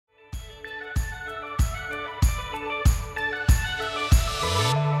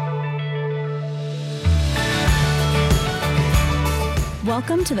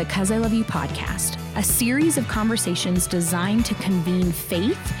Welcome to the "'Cause I Love You" podcast, a series of conversations designed to convene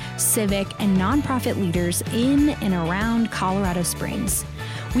faith, civic, and nonprofit leaders in and around Colorado Springs.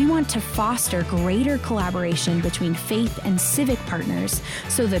 We want to foster greater collaboration between faith and civic partners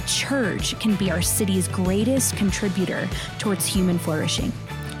so the church can be our city's greatest contributor towards human flourishing.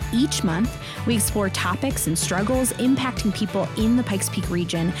 Each month, we explore topics and struggles impacting people in the Pikes Peak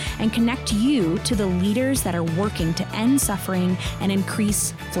region and connect you to the leaders that are working to end suffering and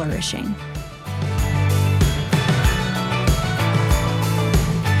increase flourishing.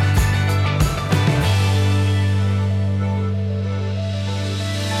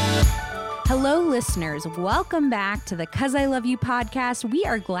 Hello, listeners. Welcome back to the "'Cause I Love You" podcast. We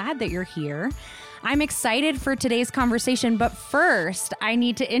are glad that you're here. I'm excited for today's conversation, but first, I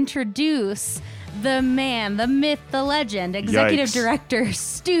need to introduce the man, the myth, the legend, Executive Director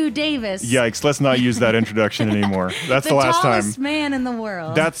Stu Davis. Yikes, let's not use that introduction anymore. That's the last time. The tallest man in the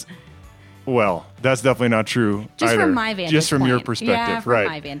world. That's definitely not true Just either. From my vantage Just from point. your perspective, yeah, from right.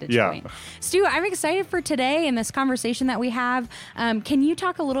 my vantage point. Stu, I'm excited for today and this conversation that we have. Can you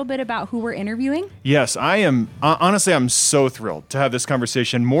talk a little bit about who we're interviewing? Yes, I am. Honestly, I'm so thrilled to have this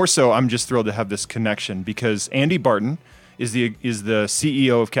conversation. More so, I'm just thrilled to have this connection because Andy Barton is the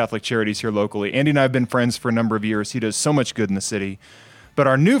CEO of Catholic Charities here locally. Andy and I have been friends for a number of years. He does so much good in the city. But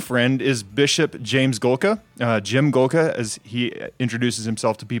our new friend is Bishop James Golka, Jim Golka, as he introduces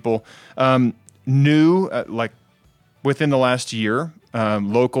himself to people. Like within the last year,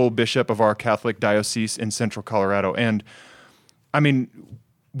 local bishop of our Catholic diocese in Central Colorado. And I mean,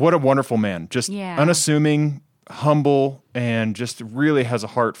 what a wonderful man. Just unassuming, humble, and just really has a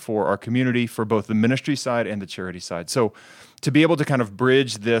heart for our community, for both the ministry side and the charity side. So to be able to kind of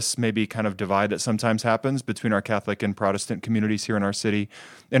bridge this maybe kind of divide that sometimes happens between our Catholic and Protestant communities here in our city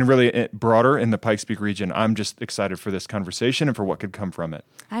and really broader in the Pikes Peak region, I'm just excited for this conversation and for what could come from it.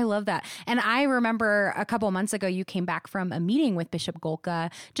 I love that. And I remember a couple of months ago, you came back from a meeting with Bishop Golka,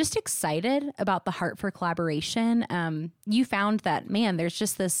 just excited about the heart for collaboration. You found that, man, there's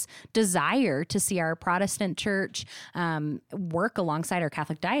just this desire to see our Protestant church work alongside our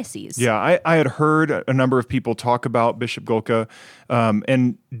Catholic diocese. Yeah, I had heard a number of people talk about Bishop Golka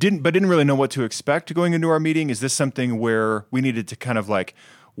and didn't really know what to expect going into our meeting. Is this something where we needed to kind of like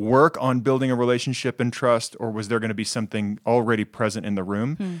work on building a relationship and trust, or was there going to be something already present in the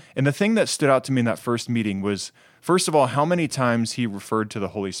room? And the thing that stood out to me in that first meeting was, first of all, how many times he referred to the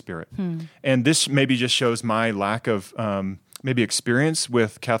Holy Spirit. And this maybe just shows my lack of maybe experience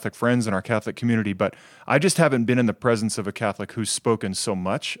with Catholic friends in our Catholic community, but I just haven't been in the presence of a Catholic who's spoken so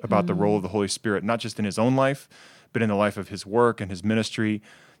much about the role of the Holy Spirit, not just in his own life, but in the life of his work and his ministry.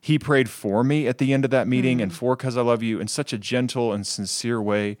 He prayed for me at the end of that meeting and for "'Cause I Love You" in such a gentle and sincere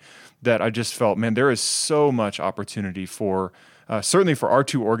way that I just felt, man, there is so much opportunity for certainly for our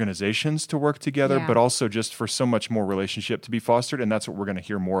two organizations to work together, but also just for so much more relationship to be fostered. And that's what we're going to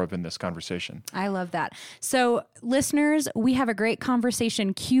hear more of in this conversation. I love that. So listeners, we have a great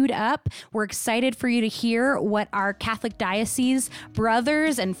conversation queued up. We're excited for you to hear what our Catholic diocese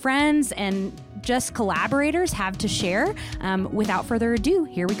brothers and friends and just collaborators have to share. Without further ado,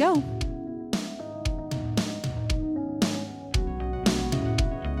 here we go.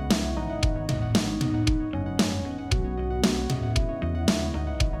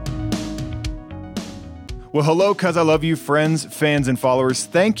 Well, hello, "'Cause I Love You" friends, fans, and followers.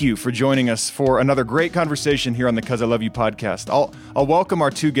 Thank you for joining us for another great conversation here on the "'Cause I Love You" podcast. I'll welcome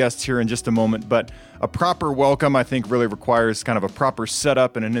our two guests here in just a moment, but a proper welcome, I think, really requires kind of a proper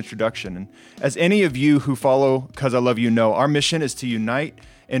setup and an introduction. And as any of you who follow "'Cause I Love You" know, our mission is to unite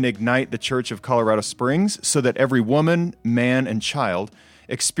and ignite the Church of Colorado Springs so that every woman, man, and child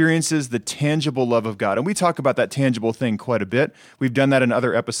experiences the tangible love of God. And we talk about that tangible thing quite a bit. We've done that in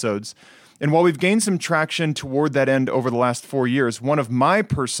other episodes. And while we've gained some traction toward that end over the last 4 years, one of my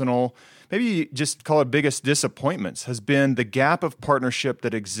personal, maybe just call it biggest disappointments, has been the gap of partnership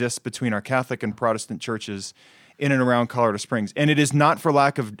that exists between our Catholic and Protestant churches in and around Colorado Springs. And it is not for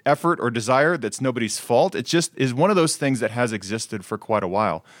lack of effort or desire. That's nobody's fault. It just is one of those things that has existed for quite a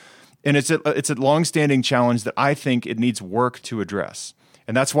while. And it's a longstanding challenge that I think it needs work to address.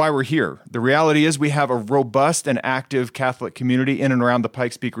 And that's why we're here. The reality is we have a robust and active Catholic community in and around the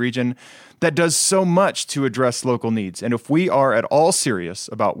Pikes Peak region that does so much to address local needs. And if we are at all serious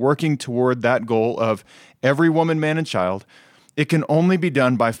about working toward that goal of every woman, man, and child, it can only be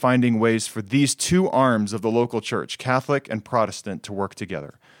done by finding ways for these two arms of the local church, Catholic and Protestant, to work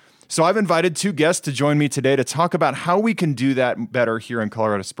together. So I've invited two guests to join me today to talk about how we can do that better here in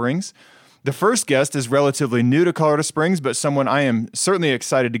Colorado Springs. The first guest is relatively new to Colorado Springs, but someone I am certainly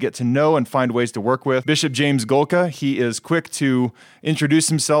excited to get to know and find ways to work with. Bishop James Golka. He is quick to introduce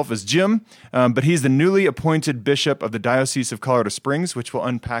himself as Jim, but he's the newly appointed bishop of the Diocese of Colorado Springs, which we'll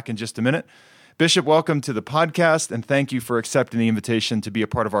unpack in just a minute. Bishop, welcome to the podcast, and thank you for accepting the invitation to be a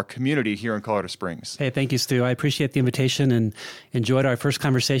part of our community here in Colorado Springs. Hey, thank you, Stu. I appreciate the invitation and enjoyed our first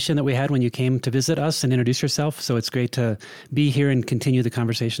conversation that we had when you came to visit us and introduce yourself. So it's great to be here and continue the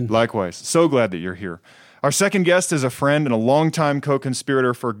conversation. Likewise. So glad that you're here. Our second guest is a friend and a longtime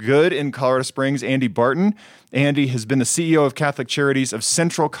co-conspirator for good in Colorado Springs, Andy Barton. Andy has been the CEO of Catholic Charities of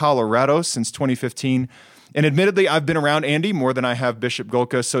Central Colorado since 2015. And admittedly, I've been around Andy more than I have Bishop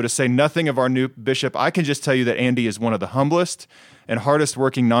Golka, so to say nothing of our new bishop, I can just tell you that Andy is one of the humblest and hardest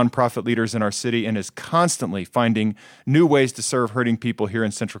working nonprofit leaders in our city and is constantly finding new ways to serve hurting people here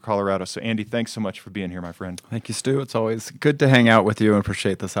in Central Colorado. So Andy, thanks so much for being here, my friend. Thank you, Stu. It's always good to hang out with you and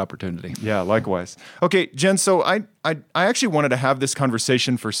appreciate this opportunity. Yeah, likewise. Okay, Jen, so I actually wanted to have this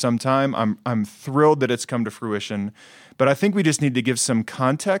conversation for some time. I'm thrilled that it's come to fruition, but I think we just need to give some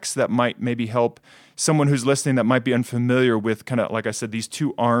context that might maybe help someone who's listening that might be unfamiliar with kind of, like I said, these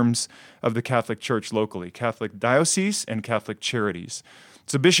two arms of the Catholic Church locally, Catholic Diocese and Catholic Charities.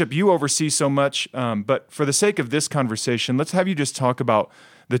 So, Bishop, you oversee so much, but for the sake of this conversation, let's have you just talk about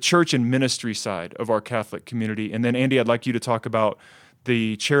the church and ministry side of our Catholic community. And then, Andy, I'd like you to talk about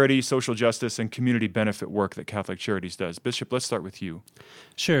the charity, social justice, and community benefit work that Catholic Charities does. Bishop, let's start with you.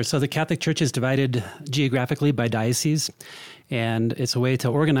 Sure. So the Catholic Church is divided geographically by diocese, and it's a way to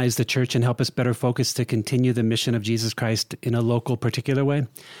organize the church and help us better focus to continue the mission of Jesus Christ in a local, particular way.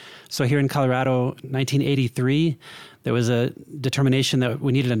 So here in Colorado, 1983, there was a determination that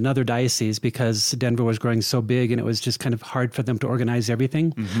we needed another diocese because Denver was growing so big and it was just kind of hard for them to organize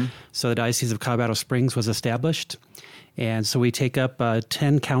everything. Mm-hmm. So the Diocese of Colorado Springs was established. And so we take up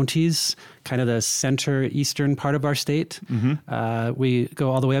 10 counties, kind of the center-eastern part of our state. Mm-hmm. We go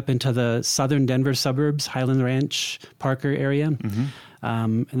all the way up into the southern Denver suburbs, Highland Ranch, Parker area. Mm-hmm.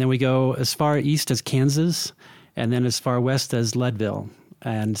 And then we go as far east as Kansas, and then as far west as Leadville.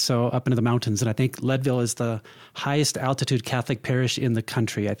 And so up into the mountains. And I think Leadville is the highest altitude Catholic parish in the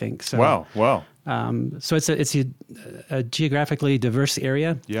country, I think. So, Wow. So it's a geographically diverse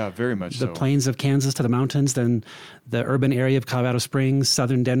area. Yeah, very much so. The plains of Kansas to the mountains, then the urban area of Colorado Springs,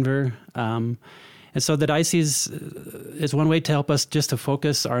 southern Denver. And so the diocese is one way to help us just to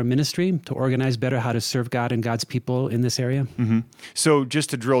focus our ministry, to organize better how to serve God and God's people in this area. Mm-hmm. So just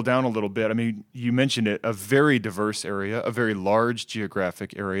to drill down a little bit, I mean, you mentioned it, a very diverse area, a very large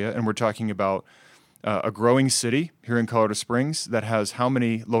geographic area, and we're talking about a growing city here in Colorado Springs that has how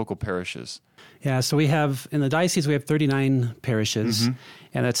many local parishes? Yeah, so we have, in the diocese, we have 39 parishes, mm-hmm.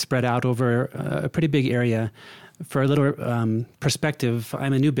 and that's spread out over a pretty big area. For a little perspective,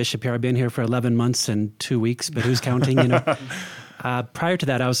 I'm a new bishop here. I've been here for 11 months and 2 weeks, but who's counting, you know? Prior to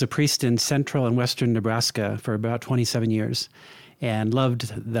that, I was a priest in central and western Nebraska for about 27 years and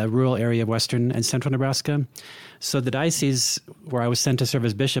loved the rural area of western and central Nebraska. So the diocese where I was sent to serve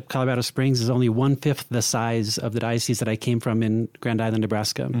as bishop, Colorado Springs, is only 1/5 the size of the diocese that I came from in Grand Island,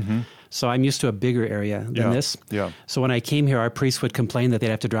 Nebraska. Mm-hmm. So I'm used to a bigger area than this. Yeah. So when I came here, our priests would complain that they'd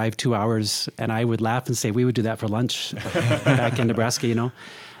have to drive 2 hours, and I would laugh and say, we would do that for lunch back in Nebraska, you know.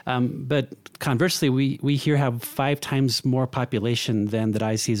 But conversely, we here have 5 times more population than the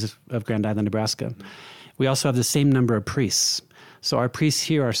Diocese of Grand Island, Nebraska. We also have the same number of priests. So our priests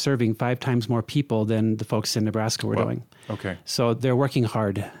here are serving 5 times more people than the folks in Nebraska were doing. Okay. So they're working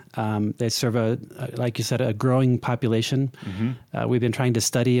hard. They serve, like you said, a growing population. Mm-hmm. We've been trying to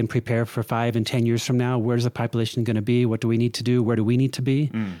study and prepare for 5 and 10 years from now. Where's the population going to be? What do we need to do? Where do we need to be?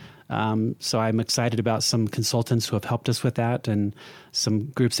 So I'm excited about some consultants who have helped us with that and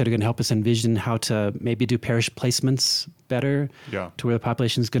some groups that are going to help us envision how to maybe do parish placements better to where the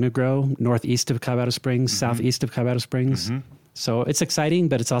population is going to grow, northeast of Colorado Springs, mm-hmm. southeast of Colorado Springs. Mm-hmm. So it's exciting,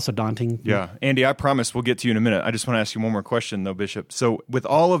 but it's also daunting. Yeah. Andy, I promise we'll get to you in a minute. I just want to ask you one more question, though, Bishop. So with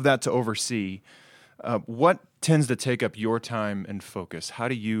all of that to oversee, what tends to take up your time and focus? How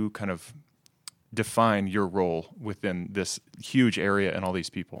do you kind of define your role within this huge area and all these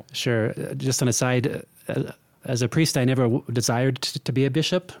people? Sure. Just an aside, as a priest, I never desired to be a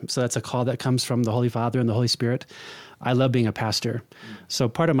bishop. So that's a call that comes from the Holy Father and the Holy Spirit. I love being a pastor. So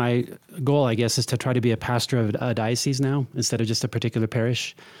part of my goal, I guess, is to try to be a pastor of a diocese now instead of just a particular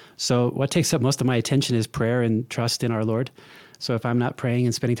parish. So what takes up most of my attention is prayer and trust in our Lord. So if I'm not praying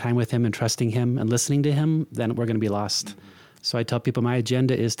and spending time with him and trusting him and listening to him, then we're going to be lost. Mm-hmm. So I tell people my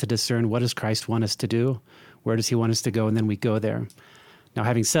agenda is to discern what does Christ want us to do, where does he want us to go, and then we go there. Now,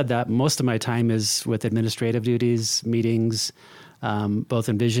 having said that, most of my time is with administrative duties, meetings, both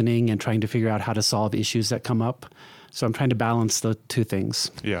envisioning and trying to figure out how to solve issues that come up. So I'm trying to balance the two things.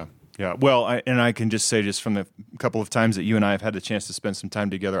 Yeah. Yeah. Well, I can just say, just from the couple of times that you and I have had the chance to spend some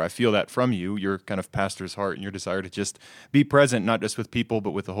time together, I feel that from you, your kind of pastor's heart and your desire to just be present, not just with people,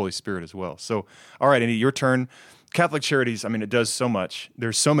 but with the Holy Spirit as well. So, all right, Andy, your turn. Catholic Charities, I mean, it does so much.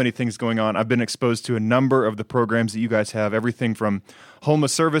 There's so many things going on. I've been exposed to a number of the programs that you guys have, everything from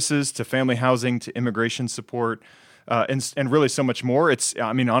homeless services to family housing to immigration support, and really so much more.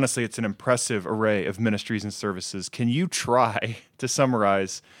 Honestly, it's an impressive array of ministries and services. Can you try to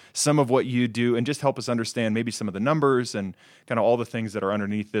summarize some of what you do and just help us understand maybe some of the numbers and kind of all the things that are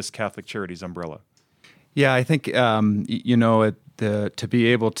underneath this Catholic Charities umbrella? Yeah, I think to be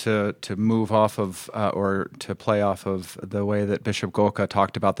able to move off of or to play off of the way that Bishop Golka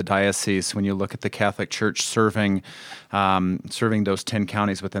talked about the diocese. When you look at the Catholic Church serving those 10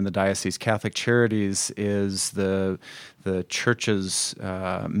 counties within the diocese, Catholic Charities is the church's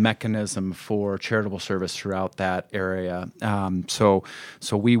mechanism for charitable service throughout that area. So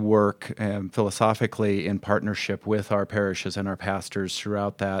we work philosophically in partnership with our parishes and our pastors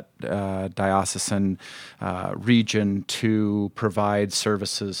throughout that diocesan region to provide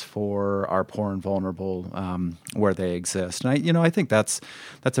services for our poor and vulnerable where they exist. And I think that's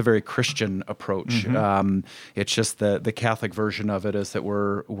a very Christian approach. Mm-hmm. It's just the Catholic version of it is that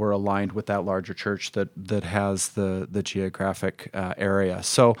we're aligned with that larger church that has the geographic area.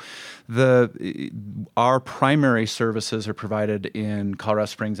 So our primary services are provided in Colorado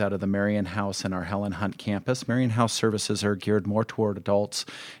Springs out of the Marion House and our Helen Hunt campus. Marion House services are geared more toward adults,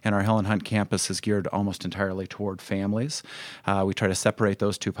 and our Helen Hunt campus is geared almost entirely toward families. We try to separate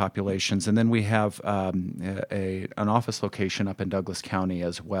those two populations, and then we have an office location up in Douglas County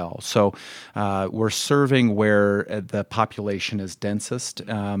as well. So we're serving where the population is densest,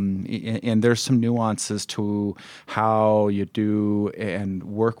 and there's some nuances to how you do and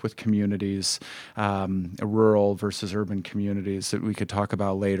work with communities, rural versus urban communities that we could talk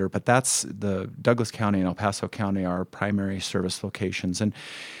about later. But that's the Douglas County and El Paso County are our primary service locations.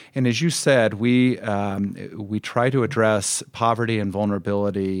 And as you said, we try to address poverty and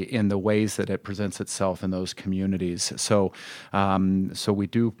vulnerability in the ways that it presents itself in those communities. So we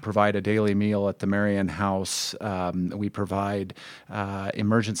do provide a daily meal at the Marion House. We provide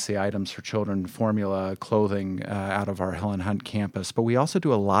emergency items for children, formula, clothing out of our Helen Hunt campus. But we also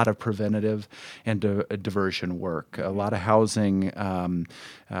do a lot of preventative and diversion work, a lot of housing,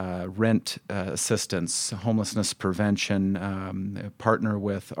 rent assistance, homelessness prevention, partner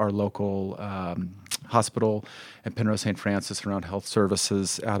with our local hospital at Penrose St. Francis around health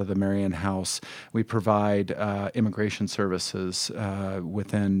services out of the Marion House. We provide immigration services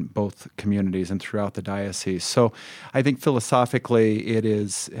within both communities and throughout the diocese. So I think philosophically it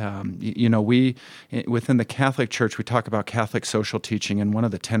is, we within the Catholic Church, we talk about Catholic social teaching, and one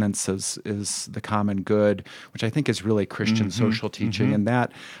of the tenets is the common good, which I think is really Christian social teaching. And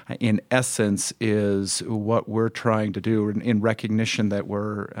that, in essence, is what we're trying to do in recognition that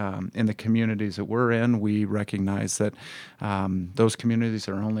we're in the communities that we're in. We recognize that those communities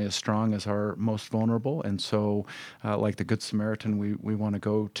are only as strong as our most vulnerable, and so, like the Good Samaritan, we want to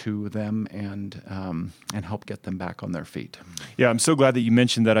go to them and help get them back on their feet. Yeah, I'm so glad that you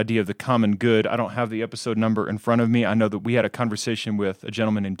mentioned that idea of the common good. I don't have the episode number in front of me. I know that we had a conversation with a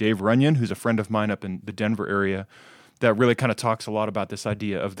gentleman named Dave Runyon, who's a friend of mine up in the Denver area, that really kind of talks a lot about this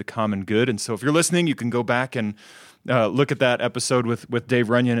idea of the common good. And so if you're listening, you can go back and look at that episode with Dave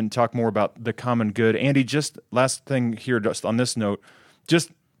Runyon and talk more about the common good. Andy, just last thing here, just on this note, just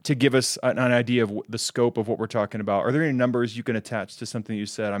to give us an idea of the scope of what we're talking about, are there any numbers you can attach to something you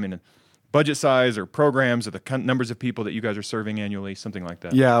said? I mean, budget size or programs or the numbers of people that you guys are serving annually, something like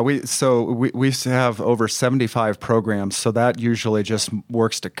that? Yeah, we have over 75 programs, so that usually just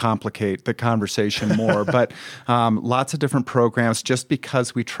works to complicate the conversation more. But lots of different programs, just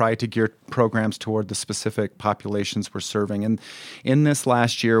because we try to gear programs toward the specific populations we're serving. And in this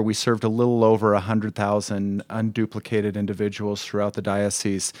last year, we served a little over 100,000 unduplicated individuals throughout the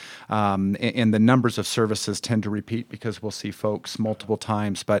diocese. And the numbers of services tend to repeat because we'll see folks multiple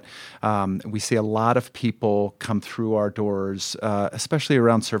times. But we see a lot of people come through our doors, especially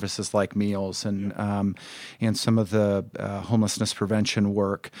around services like meals and some of the homelessness prevention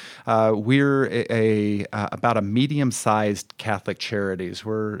work. We're about a medium-sized Catholic Charities.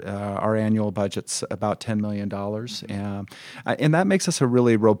 Our annual budget's about $10 million, and that makes us a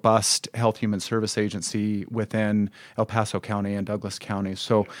really robust health human service agency within El Paso County and Douglas County.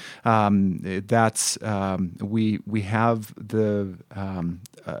 So that's we have the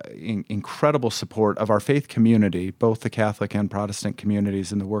incredible support of our faith community, both the Catholic and Protestant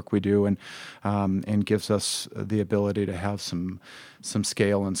communities, in the work we do, and gives us the ability to have some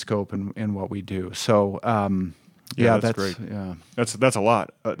scale and scope in what we do. So, that's great. Yeah, that's a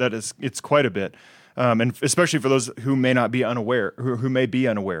lot. It's quite a bit. And especially for those who may not be unaware, who may be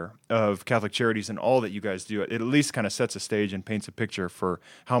unaware of Catholic Charities and all that you guys do, it at least kind of sets a stage and paints a picture for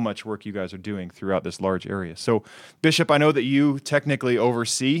how much work you guys are doing throughout this large area. So, Bishop, I know that you technically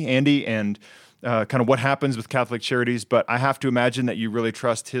oversee Andy and kind of what happens with Catholic Charities, but I have to imagine that you really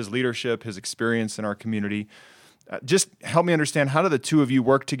trust his leadership, his experience in our community. Just help me understand, how do the two of you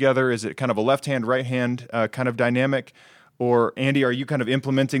work together? Is it kind of a left-hand, right-hand kind of dynamic? Or, Andy, are you kind of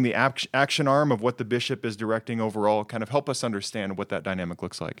implementing the action arm of what the bishop is directing overall? Kind of help us understand what that dynamic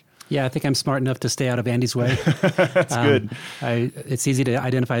looks like. Yeah, I think I'm smart enough to stay out of Andy's way. That's good. It's easy to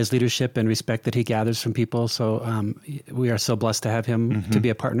identify his leadership and respect that he gathers from people. So we are so blessed to have him to be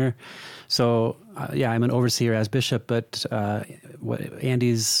a partner. So, I'm an overseer as bishop, but what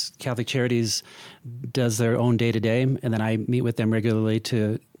Andy's Catholic Charities does their own day-to-day, and then I meet with them regularly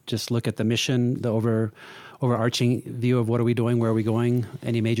to just look at the mission, the overarching view of what are we doing, where are we going,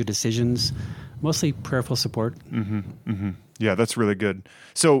 any major decisions, mostly prayerful support. Yeah, that's really good.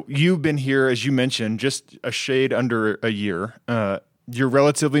 So you've been here, as you mentioned, just a shade under a year. You're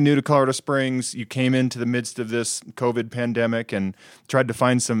relatively new to Colorado Springs. You came into the midst of this COVID pandemic and tried to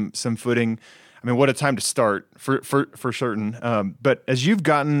find some footing. I mean, what a time to start for certain. But as you've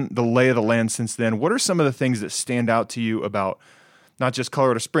gotten the lay of the land since then, what are some of the things that stand out to you about not just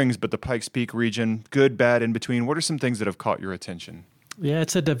Colorado Springs, but the Pikes Peak region, good, bad, in between? What are some things that have caught your attention? Yeah,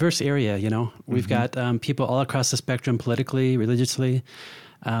 it's a diverse area, We've got people all across the spectrum, politically, religiously.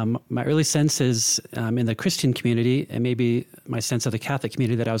 My early sense is in the Christian community, and maybe my sense of the Catholic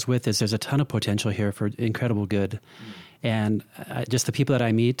community that I was with, is there's a ton of potential here for incredible good. And just the people that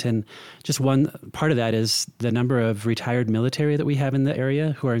I meet, and just one part of that is the number of retired military that we have in the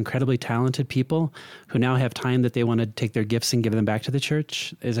area who are incredibly talented people who now have time that they want to take their gifts and give them back to the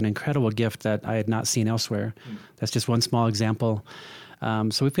church is an incredible gift that I had not seen elsewhere. That's just one small example.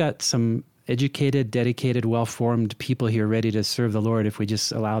 So we've got some educated, dedicated, well-formed people here ready to serve the Lord if we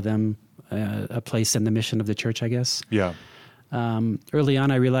just allow them a place in the mission of the church, I guess. Yeah. Early on,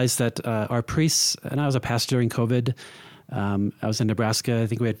 I realized that our priests, and I was a pastor during COVID. I was in Nebraska. I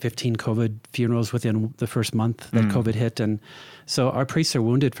think we had 15 COVID funerals within the first month that COVID hit. And so our priests are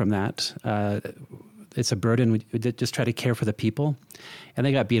wounded from that. It's a burden. We just try to care for the people. And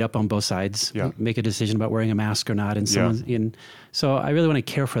they got beat up on both sides. Yeah. Make a decision about wearing a mask or not. And so I really want to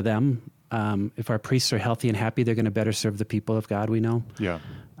care for them. If our priests are healthy and happy, they're going to better serve the people of God, we know. Yeah.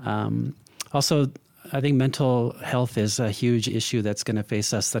 Also, I think mental health is a huge issue that's going to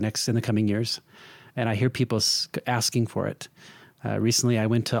face us in the coming years. And I hear people asking for it. Recently, I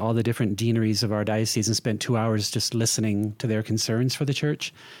went to all the different deaneries of our diocese and spent 2 hours just listening to their concerns for the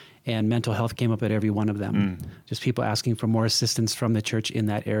church. And mental health came up at every one of them. Just people asking for more assistance from the church in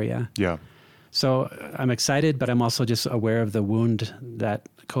that area. Yeah. So I'm excited, but I'm also just aware of the wound that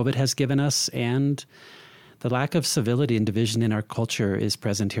COVID has given us, and the lack of civility and division in our culture is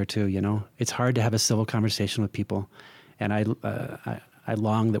present here too. It's hard to have a civil conversation with people, and I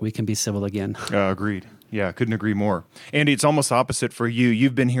long that we can be civil again. Agreed. Yeah, couldn't agree more. Andy, it's almost opposite for you.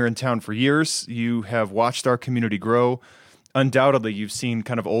 You've been here in town for years. You have watched our community grow. Undoubtedly, you've seen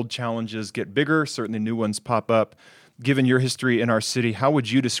kind of old challenges get bigger, certainly new ones pop up. Given your history in our city, how would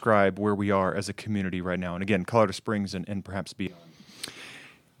you describe where we are as a community right now? And again, Colorado Springs and perhaps beyond.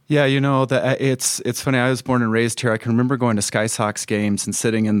 Yeah, it's funny. I was born and raised here. I can remember going to Sky Sox games and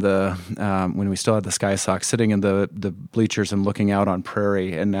sitting in the when we still had the Sky Sox, sitting in the bleachers and looking out on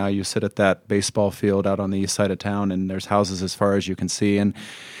prairie. And now you sit at that baseball field out on the east side of town, and there's houses as far as you can see. And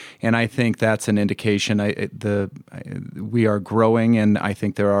I think that's an indication. We are growing, and I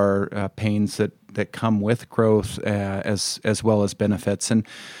think there are pains that come with growth as well as benefits. And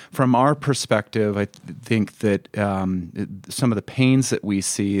from our perspective, I think that some of the pains that we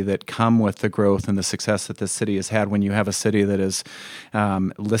see that come with the growth and the success that this city has had, when you have a city that is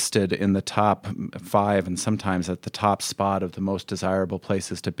listed in the top 5 and sometimes at the top spot of the most desirable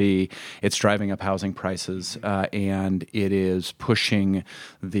places to be, it's driving up housing prices and it is pushing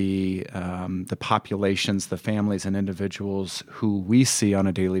the populations, the families and individuals who we see on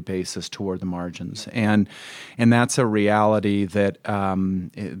a daily basis toward the margins. margins, and that's a reality that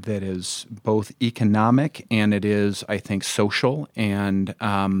that is both economic and it is, I think, social, and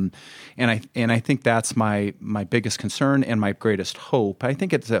I think that's my biggest concern and my greatest hope. I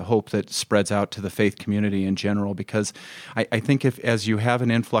think it's a hope that spreads out to the faith community in general, because I think as you have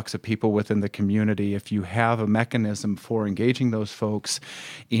an influx of people within the community, if you have a mechanism for engaging those folks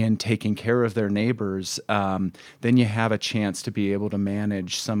in taking care of their neighbors, then you have a chance to be able to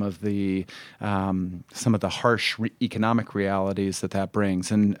manage some of the harsh economic realities that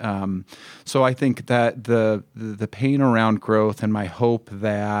brings. And so I think that the pain around growth and my hope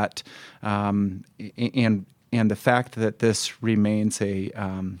that and the fact that this remains a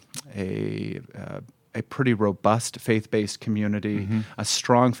pretty robust faith-based community, a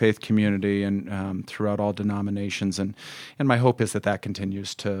strong faith community, and throughout all denominations, and my hope is that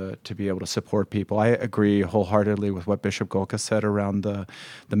continues to be able to support people. I agree wholeheartedly with what Bishop Golka said around the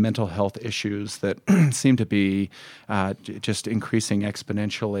mental health issues that seem to be just increasing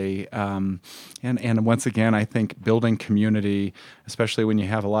exponentially. And once again, I think building community, especially when you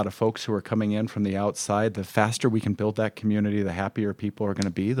have a lot of folks who are coming in from the outside, the faster we can build that community, the happier people are going to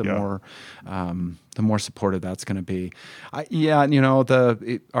be, the more supportive that's going to be.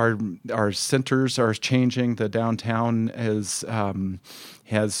 Our centers are changing. The downtown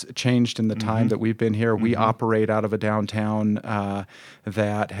has changed in the time that we've been here. We operate out of a downtown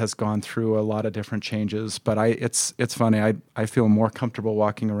that has gone through a lot of different changes. But it's funny. I feel more comfortable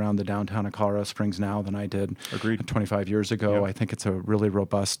walking around the downtown of Colorado Springs now than I did 25 years ago. Yep. I think it's a really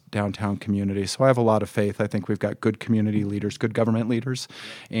robust downtown community. So I have a lot of faith. I think we've got good community leaders, good government leaders,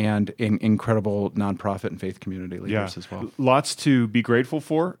 and incredible nonprofit and faith community leaders as well. Lots to be grateful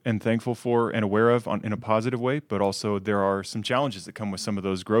for and thankful for and aware of in a positive way, but also there are some challenges that come with some of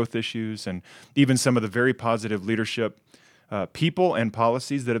those growth issues and even some of the very positive leadership people and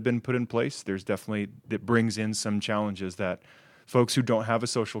policies that have been put in place. There's definitely, that brings in some challenges that folks who don't have a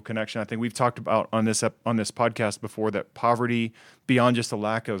social connection. I think we've talked about on this podcast before that poverty, beyond just a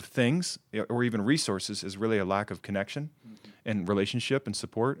lack of things or even resources, is really a lack of connection and relationship and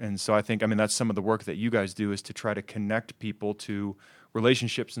support. And so I think, that's some of the work that you guys do, is to try to connect people to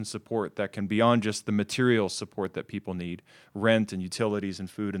relationships and support that can, beyond just the material support that people need, rent and utilities and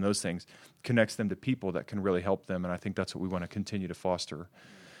food and those things, connects them to people that can really help them. And I think that's what we want to continue to foster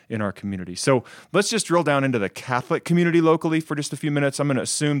in our community. So let's just drill down into the Catholic community locally for just a few minutes. I'm going to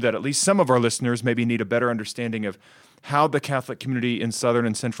assume that at least some of our listeners maybe need a better understanding of how the Catholic community in southern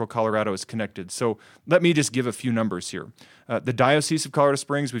and central Colorado is connected. So let me just give a few numbers here. The Diocese of Colorado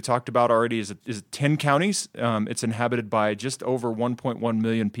Springs, we've talked about already, is 10 counties. It's inhabited by just over 1.1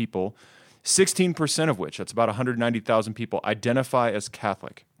 million people, 16% of which, that's about 190,000 people, identify as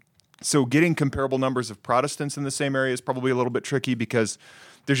Catholic. So getting comparable numbers of Protestants in the same area is probably a little bit tricky because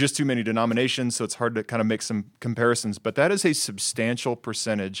there's just too many denominations, so it's hard to kind of make some comparisons. But that is a substantial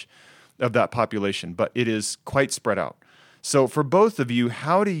percentage of that population, but it is quite spread out. So for both of you,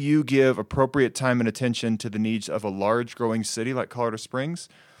 how do you give appropriate time and attention to the needs of a large growing city like Colorado Springs,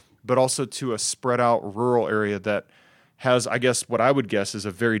 but also to a spread out rural area that has, I guess, what I would guess is a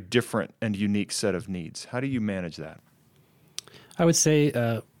very different and unique set of needs? How do you manage that? I would say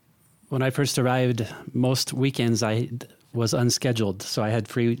when I first arrived, most weekends I was unscheduled. So I had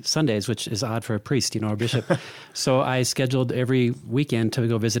free Sundays, which is odd for a priest, or a bishop. So I scheduled every weekend to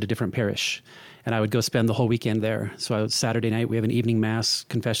go visit a different parish. And I would go spend the whole weekend there. So Saturday night, we have an evening mass,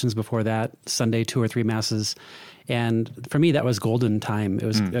 confessions before that, Sunday, 2 or 3 masses. And for me, that was golden time. It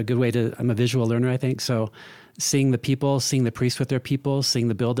was a good way I'm a visual learner, I think. So seeing the people, seeing the priests with their people, seeing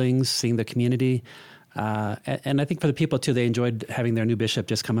the buildings, seeing the community. And I think for the people, too, they enjoyed having their new bishop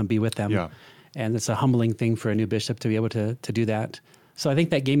just come and be with them. Yeah. And it's a humbling thing for a new bishop to be able to do that. So I think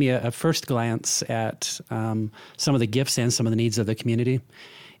that gave me a first glance at some of the gifts and some of the needs of the community.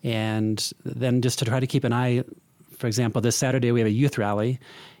 And then just to try to keep an eye, for example, this Saturday we have a youth rally,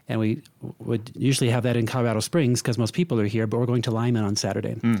 and we would usually have that in Colorado Springs because most people are here, but we're going to Lyman on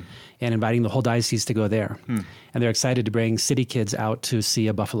Saturday and inviting the whole diocese to go there. And they're excited to bring city kids out to see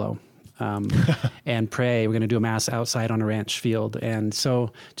a buffalo. And pray. We're going to do a mass outside on a ranch field. And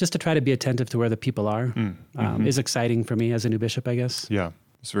so just to try to be attentive to where the people are is exciting for me as a new bishop, I guess. Yeah,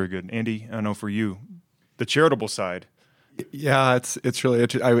 it's very good. Andy, I know for you, the charitable side. Yeah, it's really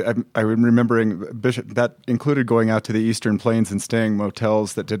interesting. I'm remembering, Bishop, that included going out to the Eastern Plains and staying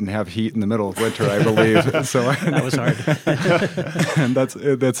motels that didn't have heat in the middle of winter, I believe. So that was hard. And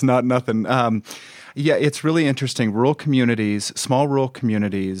that's not nothing. Yeah, it's really interesting. Rural communities, small rural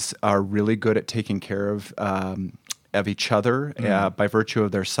communities, are really good at taking care of each other by virtue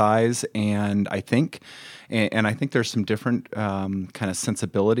of their size, and I think, And I think there's some different kind of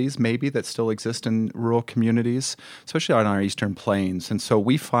sensibilities maybe that still exist in rural communities, especially on our Eastern Plains. And so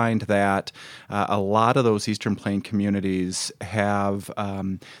we find that a lot of those Eastern Plain communities have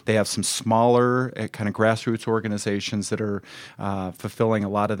they have some smaller kind of grassroots organizations that are fulfilling a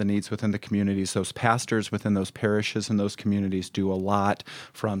lot of the needs within the communities. Those pastors within those parishes and those communities do a lot,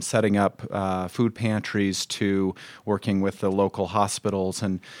 from setting up food pantries to working with the local hospitals.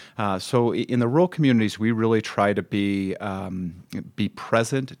 And so in the rural communities, we really try to be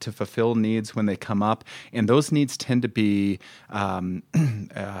present to fulfill needs when they come up. And those needs tend to be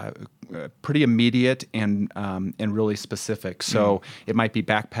pretty immediate and really specific. So it might be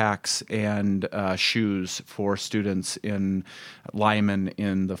backpacks and shoes for students in Lyman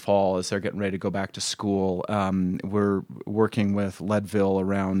in the fall as they're getting ready to go back to school. We're working with Leadville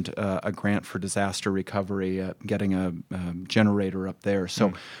around a grant for disaster recovery, getting a generator up there.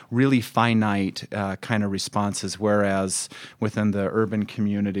 So really finite kind of responses, whereas within the urban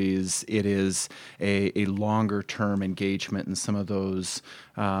communities, it is a longer term engagement in some of those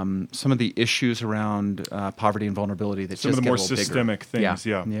some of the issues around poverty and vulnerability that some just of the get more a little systemic bigger. things.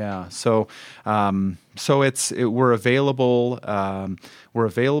 Yeah. So we're available. We're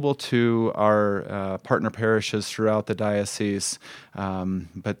available to our partner parishes throughout the diocese,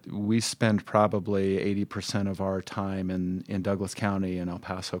 but we spend probably 80% of our time in Douglas County and El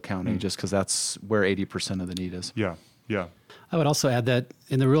Paso County, just because that's where 80% of the need is. Yeah. I would also add that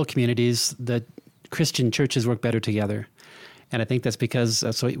in the rural communities, that Christian churches work better together. And I think that's because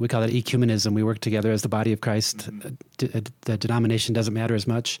we call it ecumenism. We work together as the body of Christ. The denomination doesn't matter as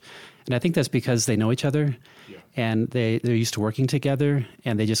much. And I think that's because they know each other, and they're used to working together,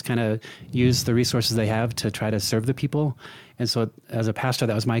 and they just kind of use the resources they have to try to serve the people. And so as a pastor,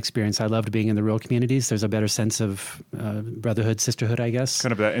 that was my experience. I loved being in the rural communities. There's a better sense of brotherhood, sisterhood, I guess.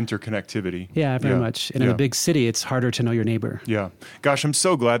 Kind of that interconnectivity. Yeah, very much. And in a big city, it's harder to know your neighbor. Yeah. Gosh, I'm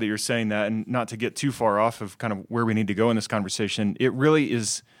so glad that you're saying that, and not to get too far off of kind of where we need to go in this conversation. It really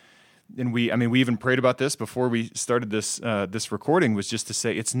is, and we even prayed about this before we started this recording, was just to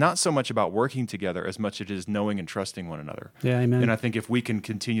say it's not so much about working together as much as it is knowing and trusting one another. Yeah, amen. And I think if we can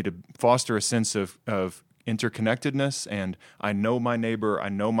continue to foster a sense of interconnectedness, and I know my neighbor, I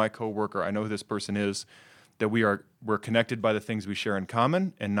know my coworker, I know who this person is, that we're connected by the things we share in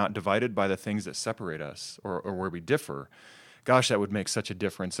common and not divided by the things that separate us or where we differ. Gosh, that would make such a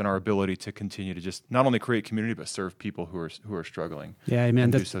difference in our ability to continue to just not only create community, but serve people who are struggling. Yeah, amen.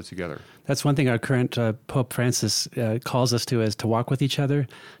 And do so together. That's one thing our current Pope Francis calls us to, is to walk with each other,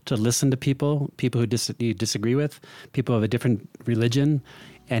 to listen to people who you disagree with, people of a different religion.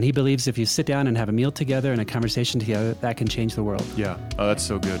 And he believes if you sit down and have a meal together and a conversation together, that can change the world. Yeah. Oh, that's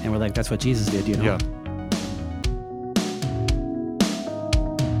so good. And we're like, that's what Jesus did, you know? Yeah.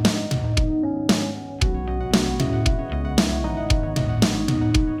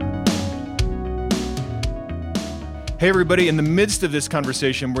 Hey, everybody. In the midst of this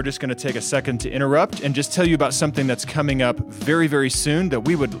conversation, we're just going to take a second to interrupt and just tell you about something that's coming up very, very soon that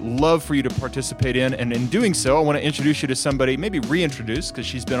we would love for you to participate in. And in doing so, I want to introduce you to somebody, maybe reintroduce, because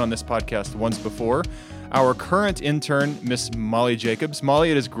she's been on this podcast once before, our current intern, Miss Molly Jacobs.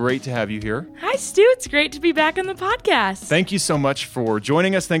 Molly, it is great to have you here. Hi, Stu. It's great to be back on the podcast. Thank you so much for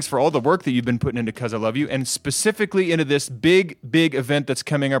joining us. Thanks for all the work that you've been putting into 'Cause I Love You, and specifically into this big, big event that's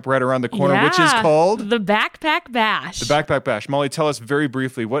coming up right around the corner, which is called the Backpack Bash. The Backpack Bash. Molly, tell us very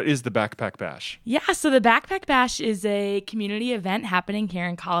briefly, what is the Backpack Bash? Yeah, so the Backpack Bash is a community event happening here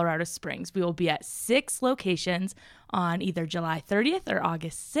in Colorado Springs. We will be at 6 locations on either July 30th or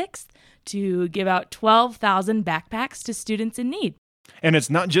August 6th to give out 12,000 backpacks to students in need. And it's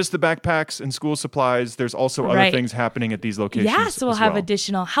not just the backpacks and school supplies. There's also other things happening at these locations. Yeah, so we'll have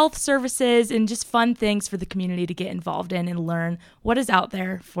additional health services and just fun things for the community to get involved in and learn what is out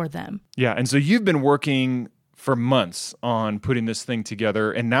there for them. Yeah, and so you've been working for months on putting this thing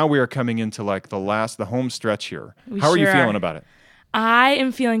together, and now we are coming into like the home stretch here. How are you feeling about it? I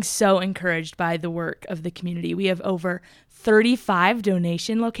am feeling so encouraged by the work of the community. We have over 35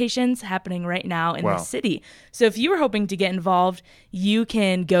 donation locations happening right now in the city. So if you were hoping to get involved, you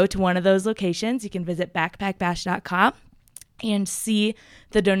can go to one of those locations. You can visit backpackbash.com and see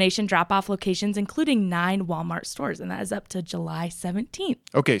the donation drop-off locations, including 9 Walmart stores, and that is up to July 17th.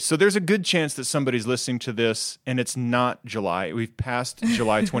 Okay, so there's a good chance that somebody's listening to this, and it's not July. We've passed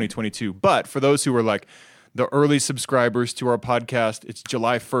July 2022. But for those who are like, the early subscribers to our podcast, it's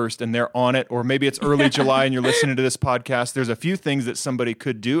July 1st and they're on it, or maybe it's early July and you're listening to this podcast, there's a few things that somebody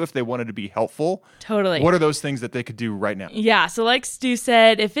could do if they wanted to be helpful. Totally. What are those things that they could do right now? Yeah, so like Stu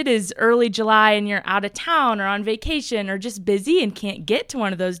said, if it is early July and you're out of town or on vacation or just busy and can't get to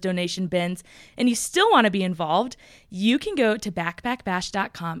one of those donation bins and you still want to be involved, you can go to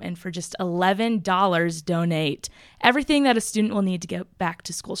backpackbash.com and for just $11 donate everything that a student will need to get back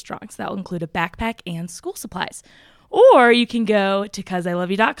to school strong. So that will include a backpack and school supplies. Or you can go to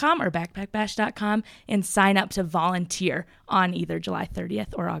causeILoveYou.com or backpackbash.com and sign up to volunteer on either July 30th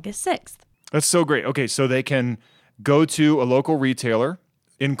or August 6th. That's so great. Okay, so they can go to a local retailer,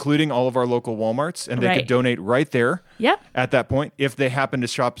 including all of our local Walmarts, and they could donate right there. Yep. At that point. If they happen to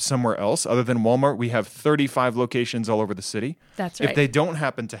shop somewhere else other than Walmart, we have 35 locations all over the city. That's right. If they don't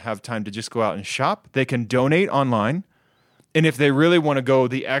happen to have time to just go out and shop, they can donate online. And if they really want to go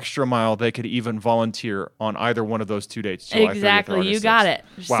the extra mile, they could even volunteer on either one of those 2 dates. July exactly. 30th or August You got 6th. it.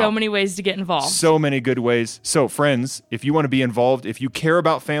 There's Wow. so many ways to get involved. So many good ways. So, friends, if you want to be involved, if you care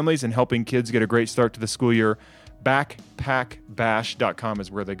about families and helping kids get a great start to the school year, backpackbash.com is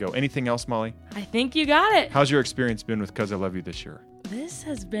where they go. Anything else, Molly? I think you got it. How's your experience been with 'Cause I Love You this year? This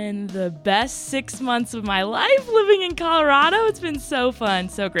has been the best 6 months of my life living in Colorado. It's been so fun.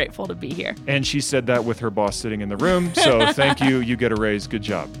 So grateful to be here. And she said that with her boss sitting in the room. So thank you. You get a raise. Good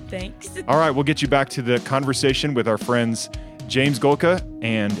job. Thanks. All right, we'll get you back to the conversation with our friends James Golka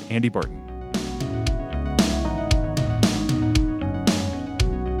and Andy Barton.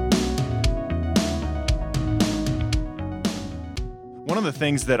 One of the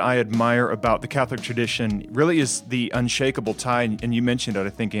things that I admire about the Catholic tradition really is the unshakable tie, and you mentioned it, I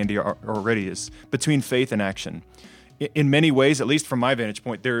think, Andy, already, is between faith and action. In many ways, at least from my vantage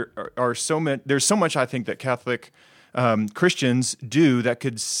point, there's so much I think that Catholic Christians do that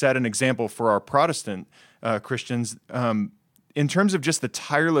could set an example for our Protestant Christians in terms of just the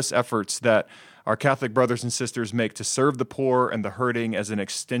tireless efforts that our Catholic brothers and sisters make to serve the poor and the hurting as an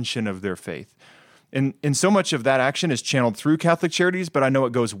extension of their faith. And so much of that action is channeled through Catholic Charities, but I know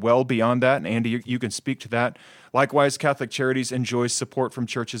it goes well beyond that. And Andy, you can speak to that. Likewise, Catholic Charities enjoys support from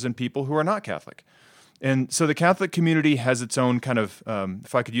churches and people who are not Catholic. And so the Catholic community has its own kind of,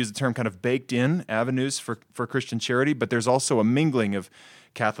 if I could use the term, kind of baked-in avenues for Christian charity, but there's also a mingling of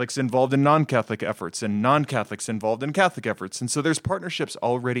Catholics involved in non-Catholic efforts and non-Catholics involved in Catholic efforts. And so there's partnerships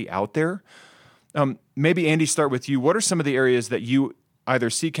already out there. Maybe, Andy, start with you. What are some of the areas that you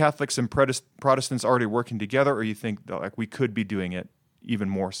either see Catholics and Protestants already working together, or you think like we could be doing it even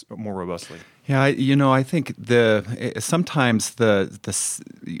more robustly? Yeah, I think sometimes the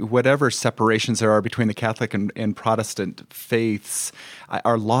whatever separations there are between the Catholic and Protestant faiths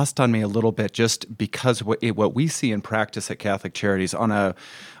are lost on me a little bit, just because what we see in practice at Catholic Charities on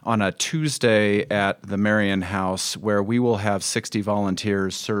a Tuesday at the Marian House, where we will have 60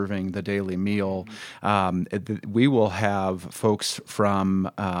 volunteers serving the daily meal. We will have folks from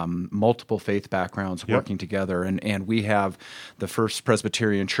multiple faith backgrounds working together, and we have the First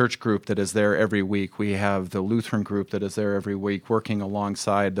Presbyterian Church group that is there every week. We have the Lutheran group that is there every week, working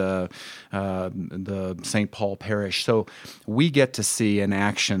alongside the St. Paul Parish. So we get to see in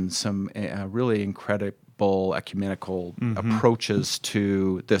action some really incredible ecumenical approaches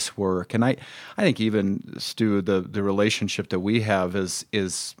to this work. And I think even, Stu, the relationship that we have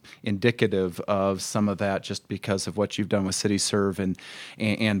is indicative of some of that, just because of what you've done with City Serve and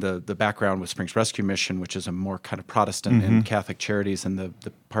the background with Springs Rescue Mission, which is a more kind of Protestant and Catholic Charities, and the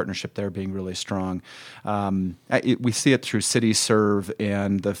partnership there being really strong. We see it through City Serve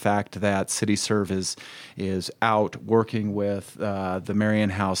and the fact that City Serve is out working with the Marian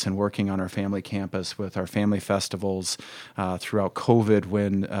House and working on our family campus with our family festivals throughout COVID,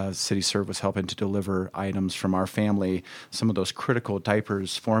 when City Serve was helping to deliver items from our family, some of those critical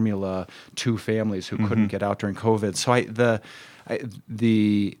diapers, formula, to families who couldn't get out during COVID. So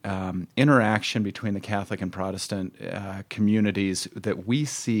the interaction between the Catholic and Protestant communities that we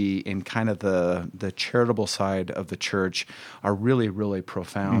see in kind of the charitable side of the church are really, really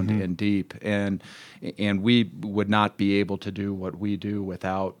profound and deep, and we would not be able to do what we do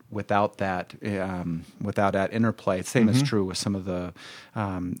without that interplay. Same is true with some of the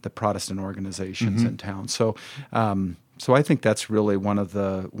Protestant organizations in town. So I think that's really one of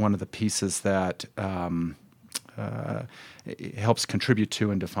the pieces that it helps contribute to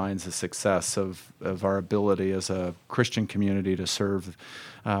and defines the success of our ability as a Christian community to serve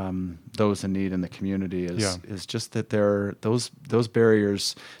those in need in the community. Is just that those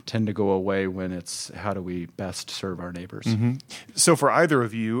barriers tend to go away when it's how do we best serve our neighbors. So for either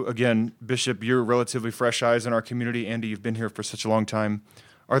of you, again, Bishop, you're relatively fresh eyes in our community. Andy, you've been here for such a long time.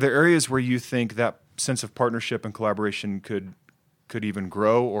 Are there areas where you think that sense of partnership and collaboration could even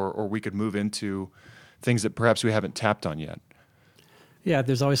grow, or we could move into things that perhaps we haven't tapped on yet? Yeah,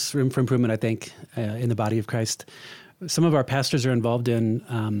 there's always room for improvement, I think, in the body of Christ. Some of our pastors are involved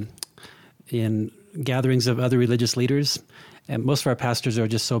in gatherings of other religious leaders. And most of our pastors are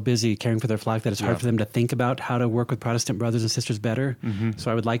just so busy caring for their flock that it's hard for them to think about how to work with Protestant brothers and sisters better. Mm-hmm.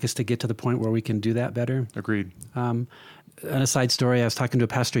 So I would like us to get to the point where we can do that better. Agreed. An aside story, I was talking to a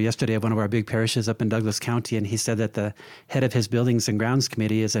pastor yesterday of one of our big parishes up in Douglas County, and he said that the head of his Buildings and Grounds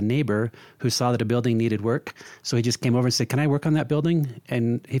Committee is a neighbor who saw that a building needed work. So he just came over and said, "Can I work on that building?"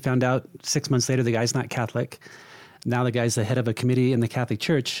 And he found out 6 months later the guy's not Catholic. Now the guy's the head of a committee in the Catholic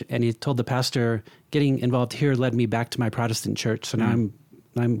Church, and he told the pastor, "Getting involved here led me back to my Protestant church. So now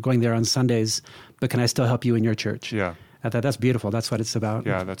I'm going there on Sundays, but can I still help you in your church?" Yeah. I thought that's beautiful. That's what it's about.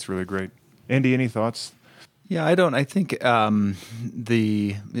 Yeah, that's really great. Andy, any thoughts? Yeah, I think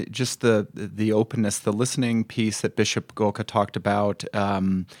the openness, the listening piece that Bishop Golka talked about.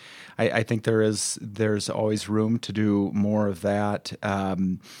 I think there's always room to do more of that.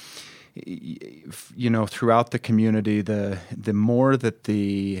 Throughout the community, the more that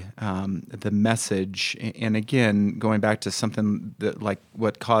the message, and again, going back to something that like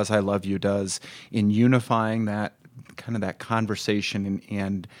what COS I Love You does in unifying that kind of that conversation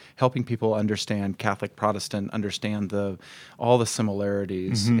and helping people understand Catholic, Protestant, understand all the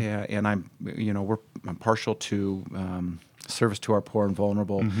similarities. Mm-hmm. And I'm partial to service to our poor and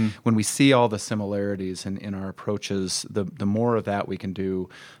vulnerable. Mm-hmm. When we see all the similarities in our approaches, the more of that we can do,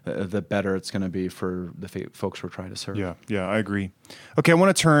 the better it's going to be for the folks we're trying to serve. Yeah, I agree. Okay, I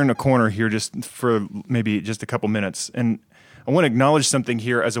want to turn a corner here just for maybe just a couple minutes, and I want to acknowledge something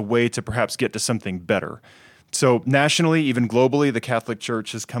here as a way to perhaps get to something better. So nationally, even globally, the Catholic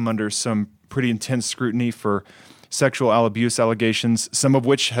Church has come under some pretty intense scrutiny for sexual abuse allegations, some of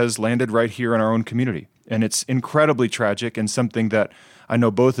which has landed right here in our own community. And it's incredibly tragic and something that I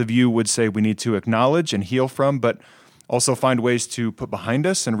know both of you would say we need to acknowledge and heal from, but also find ways to put behind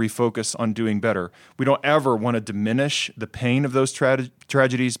us and refocus on doing better. We don't ever want to diminish the pain of those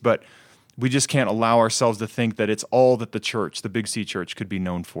tragedies, but we just can't allow ourselves to think that it's all that the church, the Big C Church, could be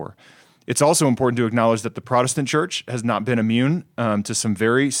known for. It's also important to acknowledge that the Protestant Church has not been immune to some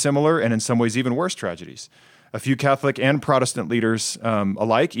very similar and in some ways even worse tragedies. A few Catholic and Protestant leaders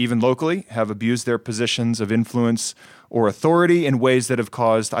alike, even locally, have abused their positions of influence or authority in ways that have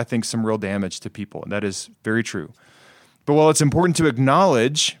caused, I think, some real damage to people. And that is very true. But while it's important to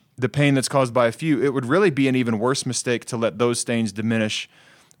acknowledge the pain that's caused by a few, it would really be an even worse mistake to let those stains diminish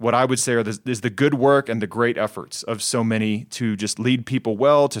what I would say is the good work and the great efforts of so many to just lead people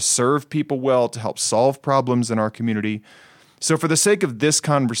well, to serve people well, to help solve problems in our community. So for the sake of this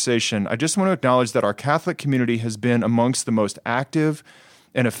conversation, I just want to acknowledge that our Catholic community has been amongst the most active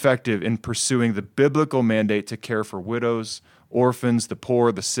and effective in pursuing the biblical mandate to care for widows, orphans, the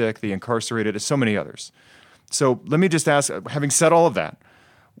poor, the sick, the incarcerated, and so many others. So let me just ask, having said all of that,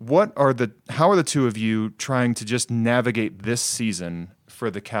 how are the two of you trying to just navigate this season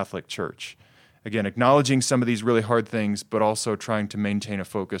for the Catholic Church? Again, acknowledging some of these really hard things, but also trying to maintain a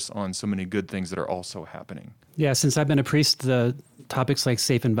focus on so many good things that are also happening. Yeah, since I've been a priest, the topics like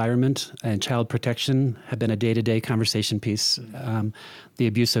safe environment and child protection have been a day-to-day conversation piece. The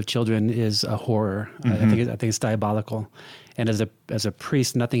abuse of children is a horror. Mm-hmm. I think it's diabolical. And as a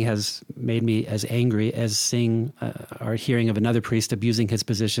priest, nothing has made me as angry as seeing or hearing of another priest abusing his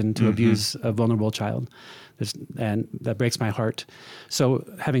position to abuse a vulnerable child. And that breaks my heart. So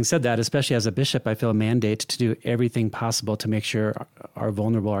having said that, especially as a bishop, I feel a mandate to do everything possible to make sure our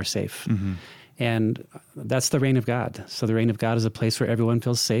vulnerable are safe. Mm-hmm. And that's the reign of God. So the reign of God is a place where everyone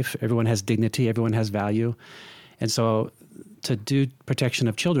feels safe, everyone has dignity, everyone has value. And so to do protection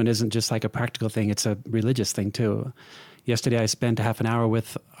of children isn't just like a practical thing, it's a religious thing too. Yesterday, I spent a half an hour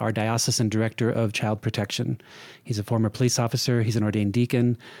with our diocesan director of child protection. He's a former police officer. He's an ordained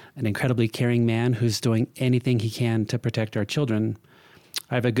deacon, an incredibly caring man who's doing anything he can to protect our children.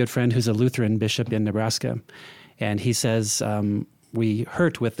 I have a good friend who's a Lutheran bishop in Nebraska, and he says, we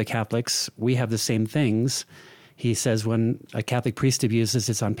hurt with the Catholics. We have the same things. He says when a Catholic priest abuses,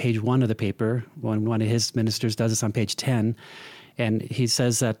 it's on page 1 of the paper. When one of his ministers does, it's on page 10. And he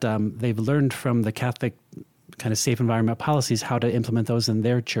says that they've learned from the Catholic kind of safe environment policies how to implement those in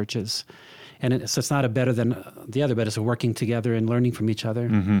their churches. And so it's not a better than the other, but it's a working together and learning from each other.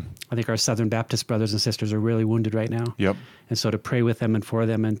 Mm-hmm. I think our Southern Baptist brothers and sisters are really wounded right now. Yep. And so to pray with them and for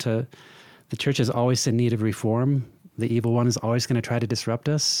them, and the church is always in need of reform. The evil one is always going to try to disrupt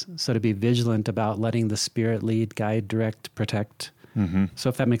us. So to be vigilant about letting the Spirit lead, guide, direct, protect. Mm-hmm. So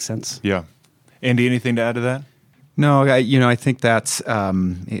if that makes sense. Yeah. Andy, anything to add to that? No, I think that's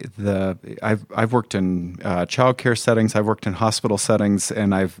I've worked in childcare settings, I've worked in hospital settings,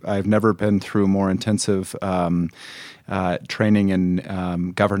 and I've never been through more intensive training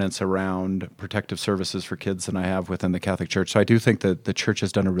in governance around protective services for kids than I have within the Catholic Church. So I do think that the Church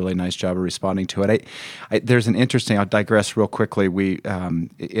has done a really nice job of responding to it. There's an interesting, I'll digress real quickly,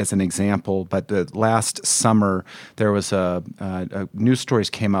 as an example, but the last summer there was news stories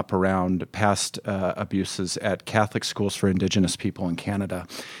came up around past abuses at Catholic schools for Indigenous people in Canada.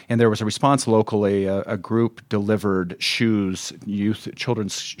 And there was a response locally. A group delivered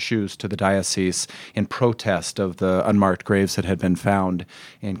children's shoes to the diocese in protest of the unmarked graves that had been found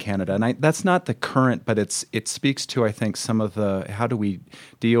in Canada. And that's not the current, but it speaks to, I think, some of how do we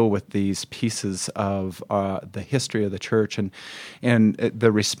deal with these pieces of the history of the Church and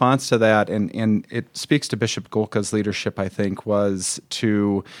the response to that. And it speaks to Bishop Golka's leadership, I think, was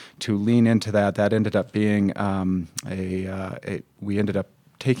to lean into that. That ended up being we ended up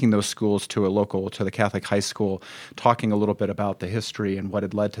taking those schools to the Catholic high school, talking a little bit about the history and what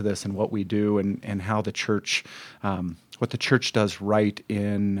had led to this and what we do and how the Church, what the Church does right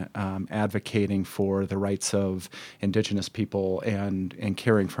in advocating for the rights of Indigenous people and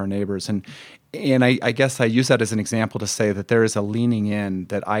caring for our neighbors. And I guess I use that as an example to say that there is a leaning in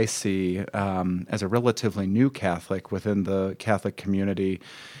that I see as a relatively new Catholic within the Catholic community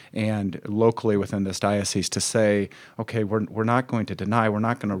and locally within this diocese to say, okay, we're not going to deny, we're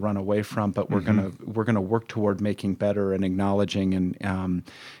not going to run away from, but we're going to work toward making better and acknowledging and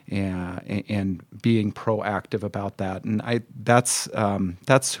being proactive about that. And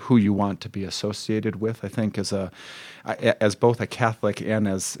that's who you want to be associated with, I think, as both a Catholic and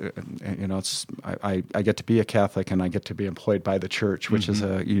as I get to be a Catholic and I get to be employed by the Church, which is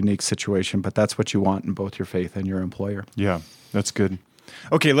a unique situation. But that's what you want in both your faith and your employer. Yeah, that's good.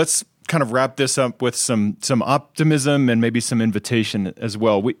 Okay, let's kind of wrap this up with some optimism and maybe some invitation as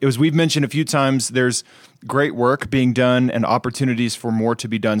well. As we've mentioned a few times, there's great work being done and opportunities for more to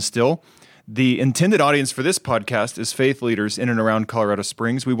be done still. The intended audience for this podcast is faith leaders in and around Colorado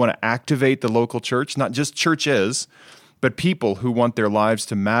Springs. We want to activate the local church, not just churches, but people who want their lives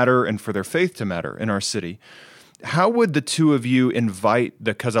to matter and for their faith to matter in our city. How would the two of you invite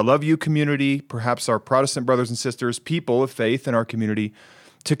the 'Cause I Love You community, perhaps our Protestant brothers and sisters, people of faith in our community,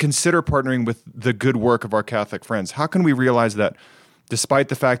 to consider partnering with the good work of our Catholic friends? How can we realize that despite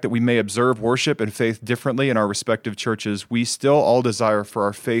the fact that we may observe worship and faith differently in our respective churches, we still all desire for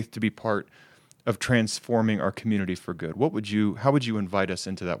our faith to be part of transforming our community for good? How would you invite us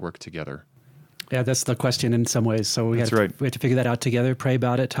into that work together? Yeah, that's the question in some ways. So we have to figure that out together, pray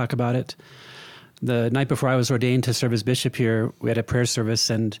about it, talk about it. The night before I was ordained to serve as bishop here, we had a prayer service,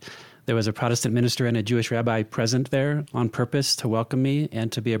 and there was a Protestant minister and a Jewish rabbi present there on purpose to welcome me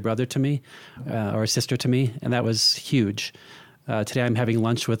and to be a brother to me or a sister to me, and that was huge. Today I'm having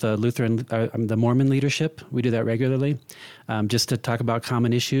lunch with the Mormon leadership. We do that regularly, just to talk about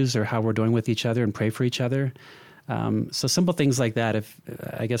common issues or how we're doing with each other and pray for each other. So simple things like that.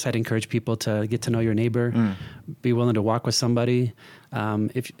 I guess I'd encourage people to get to know your neighbor, be willing to walk with somebody.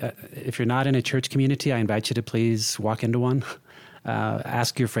 If you're not in a church community, I invite you to please walk into one.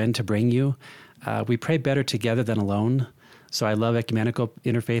 Ask your friend to bring you. We pray better together than alone. So I love ecumenical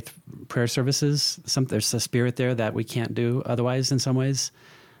interfaith prayer services. There's a spirit there that we can't do otherwise in some ways.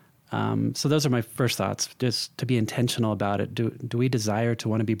 So those are my first thoughts, just to be intentional about it. Do we desire to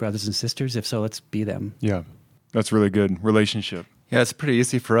want to be brothers and sisters? If so, let's be them. Yeah, that's really good. Relationship. Yeah, it's pretty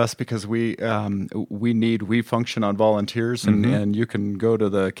easy for us because we function on volunteers, and you can go to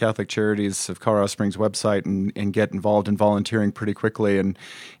the Catholic Charities of Colorado Springs website and get involved in volunteering pretty quickly, and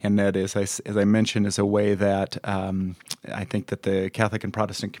that is, as I mentioned, is a way that I think that the Catholic and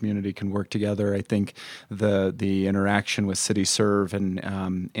Protestant community can work together. I think the interaction with City Serve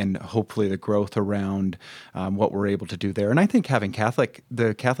and hopefully the growth around what we're able to do there, and I think having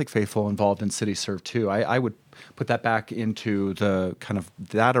the Catholic faithful involved in City Serve too. I would put that back into the kind of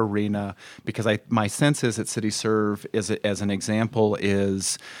that arena because my sense is that City Serve, as an example,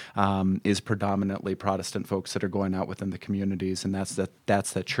 is predominantly Protestant folks that are going out within the communities, and that's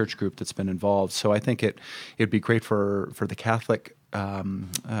that church group that's been involved. So I think it'd be great for the Catholic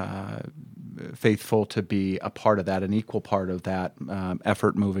faithful to be a part of that, an equal part of that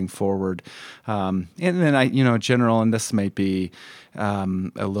effort moving forward. And then general, and this may be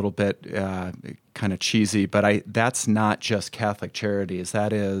a little bit kind of cheesy, but that's not just Catholic Charities.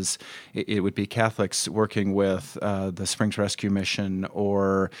 That is, it would be Catholics working with the Springs Rescue Mission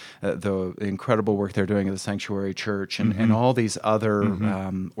or the incredible work they're doing at the Sanctuary Church and all these other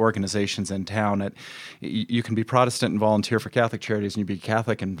organizations in town. You can be Protestant and volunteer for Catholic Charities, and you be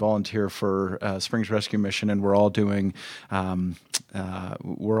Catholic and volunteer for Springs Rescue Mission, and we're all doing,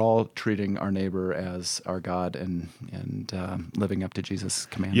 we're all treating our neighbor as our God and living up to Jesus'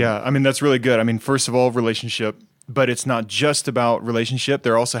 command. Yeah, I mean, that's really good. I mean, first of all, relationship, but it's not just about relationship.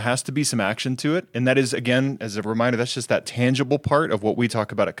 There also has to be some action to it. And that is, again, as a reminder, that's just that tangible part of what we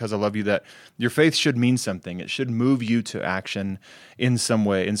talk about at Cuz I Love You, that your faith should mean something. It should move you to action in some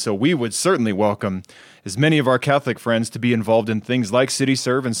way. And so we would certainly welcome as many of our Catholic friends to be involved in things like City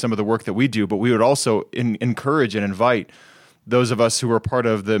Serve and some of the work that we do, but we would also encourage and invite those of us who are part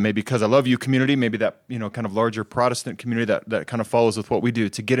of the maybe Cuz I Love You community, maybe that kind of larger Protestant community that kind of follows with what we do,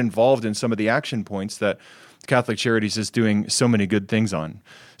 to get involved in some of the action points that Catholic Charities is doing so many good things on.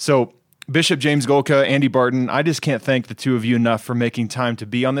 So Bishop James Golka, Andy Barton, I just can't thank the two of you enough for making time to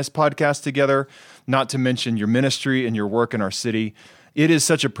be on this podcast together, not to mention your ministry and your work in our city. It is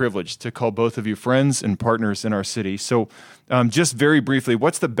such a privilege to call both of you friends and partners in our city. So just very briefly,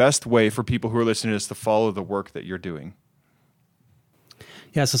 what's the best way for people who are listening to this to follow the work that you're doing?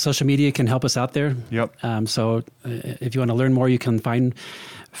 Yeah, so social media can help us out there. Yep. So if you want to learn more, you can find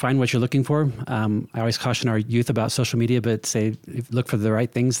what you're looking for. I always caution our youth about social media, but say look for the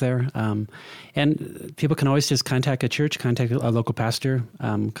right things there. And people can always just contact a church, contact a local pastor,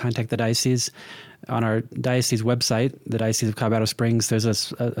 contact the diocese. On our diocese website, the Diocese of Colorado Springs, there's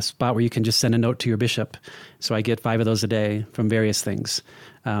a spot where you can just send a note to your bishop. So I get 5 of those a day from various things,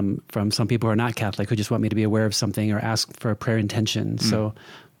 from some people who are not Catholic who just want me to be aware of something or ask for a prayer intention. So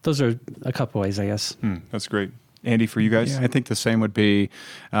those are a couple ways, I guess. That's great. Andy, for you guys? Yeah, I think the same would be,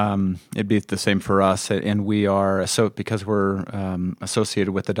 it'd be the same for us. And we are, because we're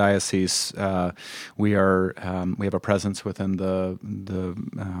associated with the diocese, we have a presence within the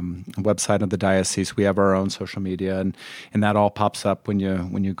website of the diocese. We have our own social media, and that all pops up when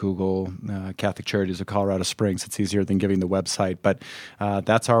you Google Catholic Charities of Colorado Springs. It's easier than giving the website, but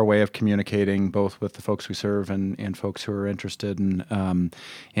that's our way of communicating both with the folks we serve and folks who are interested,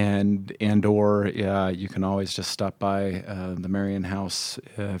 or you can always just stop by the Marian House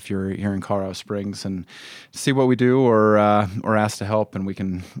if you're here in Colorado Springs and see what we do, or ask to help, and we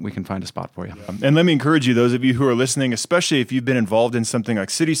can find a spot for you. And let me encourage you, those of you who are listening, especially if you've been involved in something like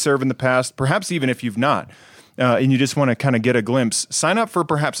City Serve in the past, perhaps even if you've not, and you just want to kind of get a glimpse, sign up for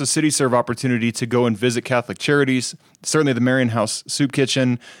perhaps a City Serve opportunity to go and visit Catholic Charities, certainly the Marian House Soup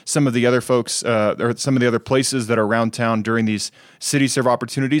Kitchen, some of the other folks, or some of the other places that are around town during these City Serve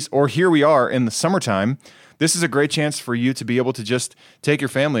opportunities. Or here we are in the summertime. This is a great chance for you to be able to just take your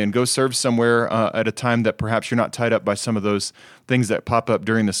family and go serve somewhere at a time that perhaps you're not tied up by some of those things that pop up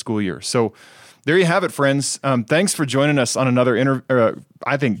during the school year. So there you have it, friends. Thanks for joining us on another,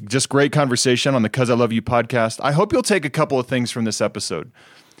 I think, just great conversation on the Cuz I Love You podcast. I hope you'll take a couple of things from this episode.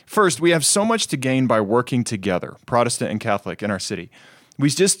 First, we have so much to gain by working together, Protestant and Catholic, in our city. We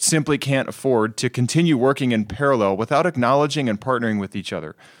just simply can't afford to continue working in parallel without acknowledging and partnering with each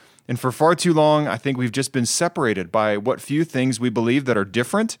other. And for far too long, I think we've just been separated by what few things we believe that are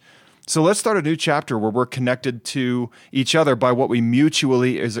different. So let's start a new chapter where we're connected to each other by what we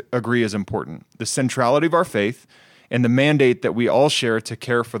mutually agree is important: the centrality of our faith and the mandate that we all share to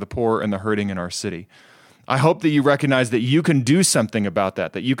care for the poor and the hurting in our city. I hope that you recognize that you can do something about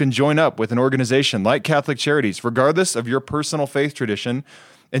that you can join up with an organization like Catholic Charities, regardless of your personal faith tradition,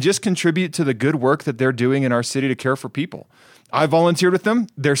 and just contribute to the good work that they're doing in our city to care for people. I volunteered with them.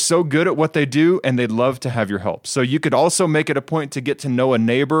 They're so good at what they do, and they'd love to have your help. So you could also make it a point to get to know a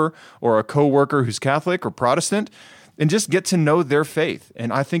neighbor or a coworker who's Catholic or Protestant and just get to know their faith.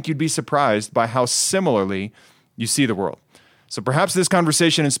 And I think you'd be surprised by how similarly you see the world. So perhaps this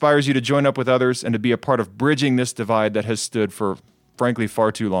conversation inspires you to join up with others and to be a part of bridging this divide that has stood for, frankly,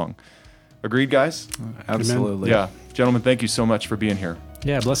 far too long. Agreed, guys? Absolutely. Yeah. Gentlemen, thank you so much for being here.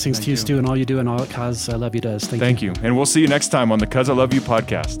 Yeah, blessings to you, Stu, and all you do and all that Cuz I Love You does. Thank you. And we'll see you next time on the Cuz I Love You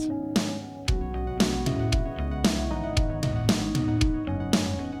podcast.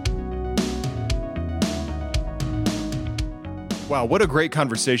 Wow, what a great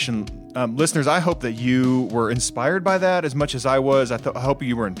conversation. Listeners, I hope that you were inspired by that as much as I was. I hope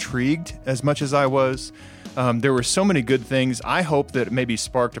you were intrigued as much as I was. There were so many good things. I hope that it maybe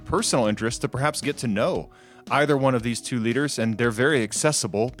sparked a personal interest to perhaps get to know either one of these two leaders, and they're very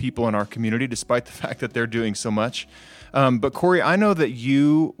accessible people in our community, despite the fact that they're doing so much. But Corey, I know that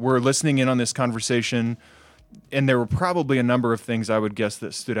you were listening in on this conversation and there were probably a number of things I would guess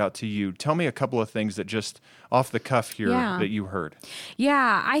that stood out to you. Tell me a couple of things that just off the cuff here that you heard.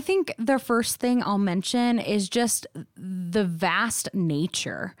 Yeah, I think the first thing I'll mention is just the vast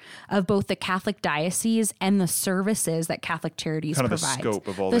nature of both the Catholic diocese and the services that Catholic Charities provides. Kind of the scope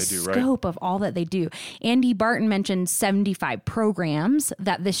of all they do, right? The scope of all that they do. Andy Barton mentioned 75 programs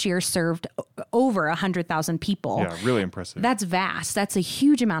that this year served over 100,000 people. Yeah, really impressive. That's vast. That's a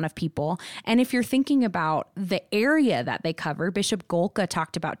huge amount of people. And if you're thinking about the area that they cover, Bishop Golka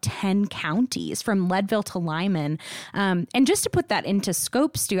talked about 10 counties from Leadville to Lyman. And just to put that into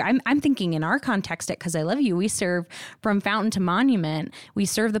scope, Stu, I'm thinking in our context at Cause I Love You, we serve from Fountain to Monument. We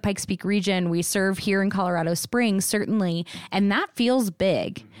serve the Pikes Peak region. We serve here in Colorado Springs, certainly. And that feels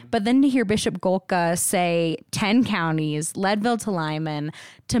big. But then to hear Bishop Golka say 10 counties, Leadville to Lyman,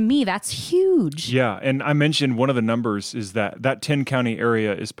 to me, that's huge. Yeah, and I mentioned one of the numbers is that 10-county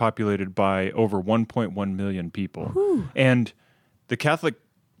area is populated by over 1.1 million people. Whew. And the Catholic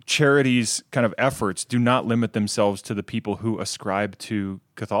Charities kind of efforts do not limit themselves to the people who ascribe to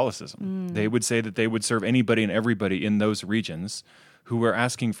Catholicism. They would say that they would serve anybody and everybody in those regions who are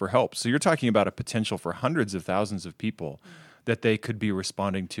asking for help. So you're talking about a potential for hundreds of thousands of people that they could be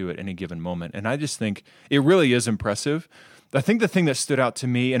responding to at any given moment. And I just think it really is impressive. I think the thing that stood out to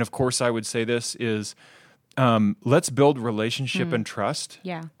me, and of course I would say this, is let's build relationship and trust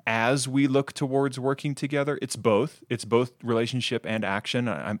as we look towards working together. It's both. It's both relationship and action.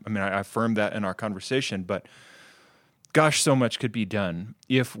 I affirmed that in our conversation, but gosh, so much could be done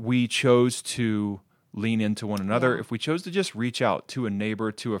if we chose to lean into one another, if we chose to just reach out to a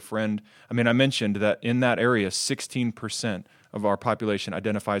neighbor, to a friend. I mean, I mentioned that in that area, 16% of our population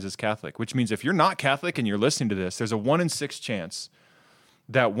identifies as Catholic, which means if you're not Catholic and you're listening to this, there's a 1 in 6 chance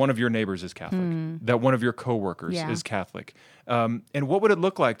that one of your neighbors is Catholic, that one of your coworkers is Catholic. And what would it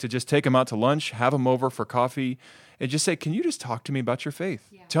look like to just take them out to lunch, have them over for coffee, and just say, can you just talk to me about your faith?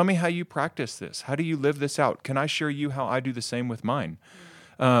 Yeah. Tell me how you practice this. How do you live this out? Can I share you how I do the same with mine?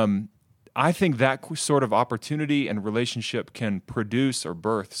 I think that sort of opportunity and relationship can produce or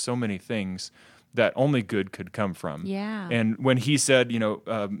birth so many things that only good could come from. Yeah. And when he said,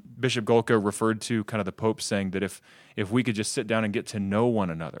 Bishop Golka referred to kind of the Pope saying that if we could just sit down and get to know one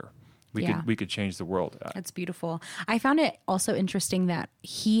another, we could change the world. That's beautiful. I found it also interesting that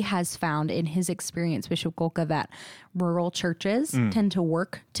he has found in his experience, Bishop Golka, that rural churches tend to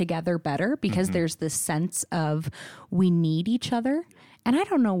work together better because there's this sense of we need each other. And I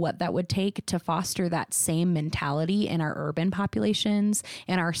don't know what that would take to foster that same mentality in our urban populations,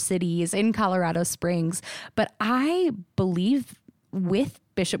 in our cities, in Colorado Springs. But I believe with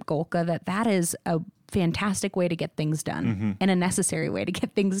Bishop Golka that is a fantastic way to get things done and a necessary way to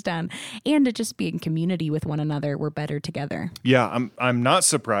get things done, and to just be in community with one another. We're better together. Yeah, I'm not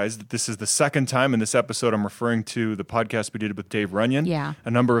surprised that this is the second time in this episode I'm referring to the podcast we did with Dave Runyon a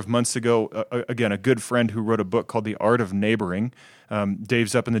number of months ago. Again, a good friend who wrote a book called The Art of Neighboring.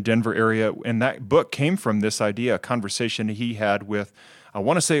 Dave's up in the Denver area, and that book came from this idea, a conversation he had with, I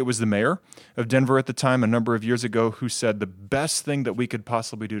want to say it was the mayor of Denver at the time, a number of years ago, who said the best thing that we could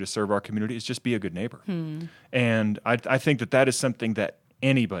possibly do to serve our community is just be a good neighbor. And I think that is something that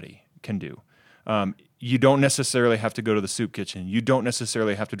anybody can do. You don't necessarily have to go to the soup kitchen. You don't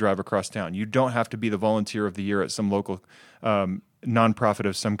necessarily have to drive across town. You don't have to be the volunteer of the year at some local nonprofit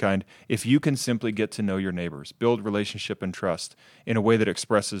of some kind. If you can simply get to know your neighbors, build relationship and trust in a way that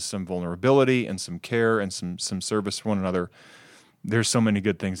expresses some vulnerability and some care and some service to one another, there's so many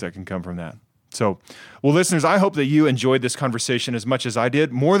good things that can come from that. So, well, listeners, I hope that you enjoyed this conversation as much as I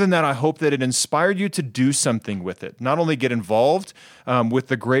did. More than that, I hope that it inspired you to do something with it. Not only get involved with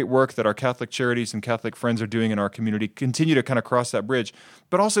the great work that our Catholic Charities and Catholic friends are doing in our community, continue to kind of cross that bridge,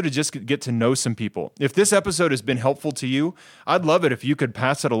 but also to just get to know some people. If this episode has been helpful to you, I'd love it if you could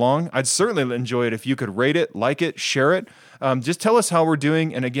pass it along. I'd certainly enjoy it if you could rate it, like it, share it. Just tell us how we're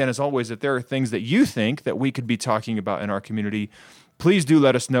doing. And again, as always, if there are things that you think that we could be talking about in our community, please do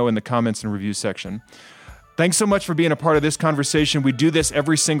let us know in the comments and review section. Thanks so much for being a part of this conversation. We do this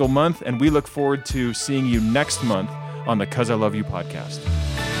every single month, and we look forward to seeing you next month on the 'Cause I Love You podcast.